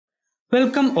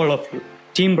Welcome all of you.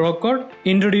 Team BroCode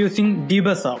introducing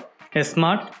DBUZ app, a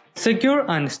smart, secure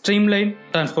and streamlined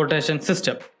transportation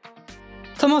system.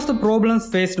 Some of the problems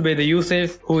faced by the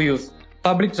users who use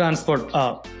public transport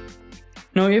are: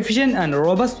 no efficient and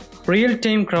robust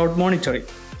real-time crowd monitoring.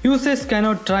 Users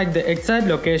cannot track the exact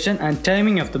location and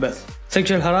timing of the bus.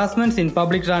 Sexual harassments in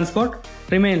public transport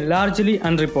remain largely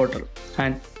unreported,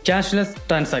 and cashless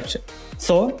transactions.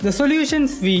 So, the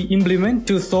solutions we implement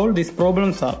to solve these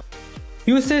problems are: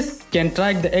 users can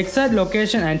track the exact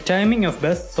location and timing of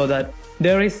bus so that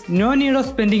there is no need of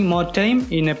spending more time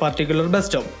in a particular bus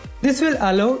stop. This will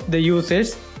allow the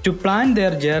users to plan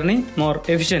their journey more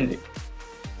efficiently.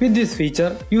 With this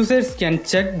feature, users can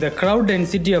check the crowd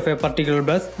density of a particular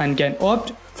bus and can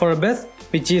opt for a bus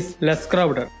which is less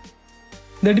crowded.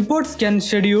 The depots can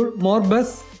schedule more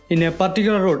buses in a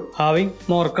particular route having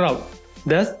more crowd,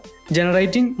 thus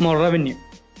generating more revenue.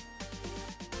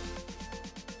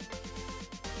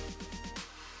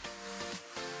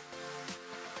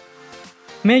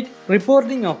 Make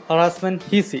reporting of harassment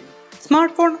easy.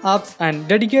 Smartphone apps and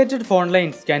dedicated phone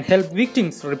lines can help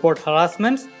victims report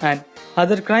harassments and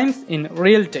other crimes in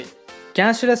real time.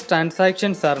 Cashless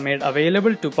transactions are made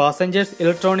available to passengers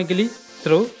electronically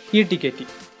through e-ticketing,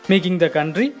 making the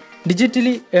country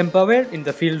digitally empowered in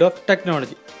the field of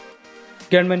technology.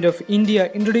 Government of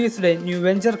India introduced a new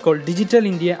venture called Digital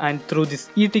India, and through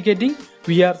this e-ticketing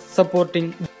we are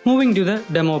supporting. Moving to the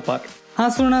demo part.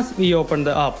 As soon as we open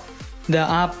the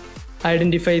app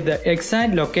identifies the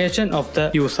exact location of the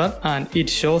user and it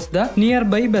shows the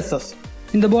nearby buses.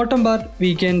 In the bottom part we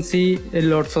can see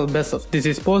lots of buses. This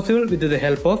is possible with the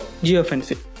help of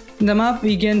geofencing. In the map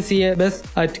we can see a bus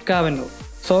at Kavanur.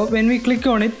 So when we click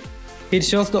on it, it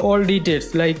shows the all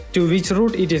details like to which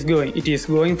route it is going. It is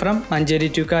going from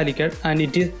Manjeri to Calicut and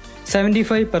it is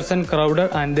 75% crowded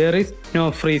and there is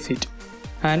no free seat.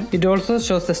 And it also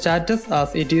shows the status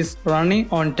as it is running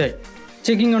on time.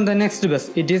 Checking on the next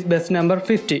bus, it is bus number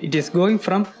 50. It is going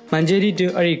from Manjeri to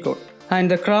Arikot.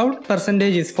 And the crowd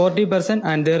percentage is 40%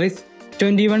 and there is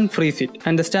 21 free seat.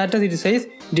 And the status it says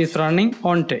it is running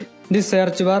on time. This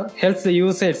search bar helps the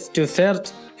users to search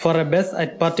for a bus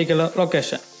at particular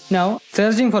location. Now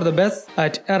searching for the bus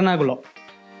at Ernakulam.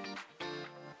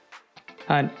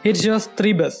 And it shows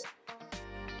 3 buses.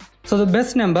 So the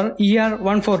bus number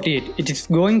ER148, it is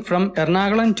going from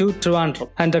Ernakulam to Trivandrum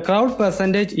and the crowd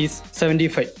percentage is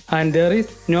 75 and there is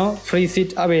no free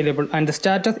seat available and the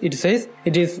status it says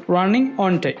it is running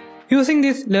on time. Using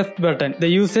this left button, the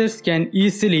users can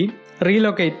easily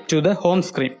relocate to the home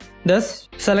screen. Thus,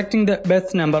 selecting the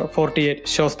bus number 48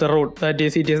 shows the route, that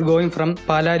is it is going from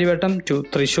Palarivattam to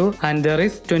Thrissur and there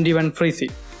is 21 free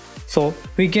seat. So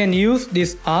we can use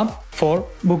this app for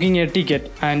booking a ticket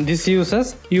and this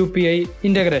uses UPI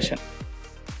integration.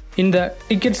 In the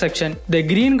ticket section, the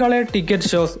green color ticket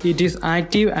shows it is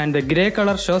active and the grey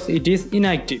color shows it is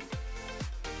inactive.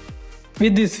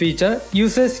 With this feature,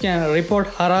 users can report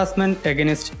harassment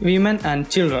against women and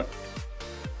children.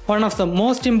 One of the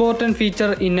most important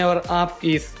features in our app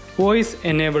is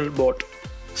voice-enabled bot.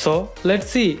 So let's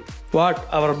see what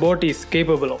our bot is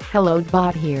capable of. Hello,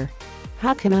 bot here.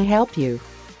 How can I help you?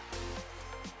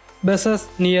 Buses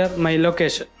near my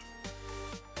location.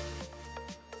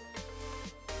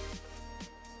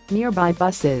 Nearby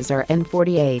buses are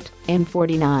N48,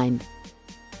 N49.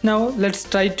 Now let's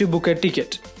try to book a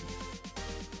ticket.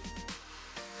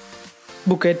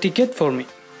 Book a ticket for me.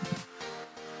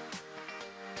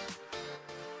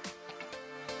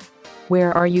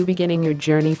 Where are you beginning your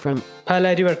journey from?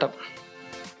 Palarivattam.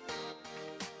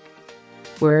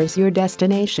 Where is your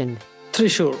destination?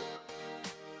 Thrissur.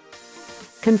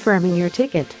 Confirming your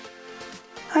ticket.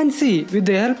 And see, with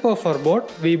the help of our bot,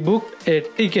 we booked a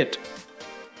ticket.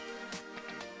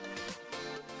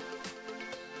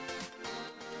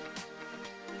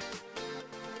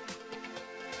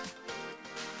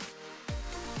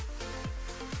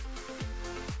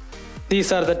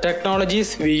 These are the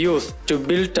technologies we use to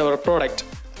build our product.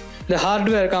 The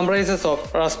hardware comprises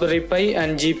of Raspberry Pi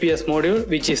and GPS module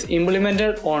which is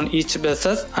implemented on each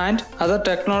buses, and other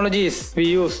technologies we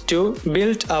use to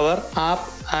build our app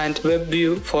and web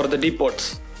view for the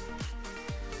depots.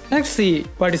 Let's see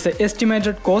what is the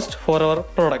estimated cost for our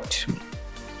product.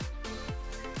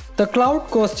 The cloud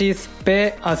cost is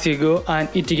pay as you go and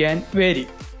it can vary.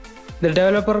 The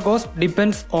developer cost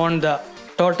depends on the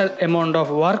total amount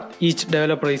of work each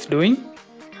developer is doing.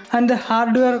 And the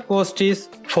hardware cost is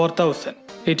 4,000.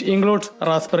 It includes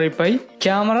Raspberry Pi,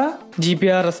 camera,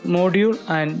 GPRS module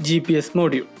and GPS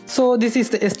module. So this is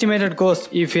the estimated cost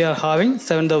if we are having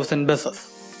 7,000 buses.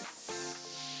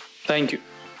 Thank you.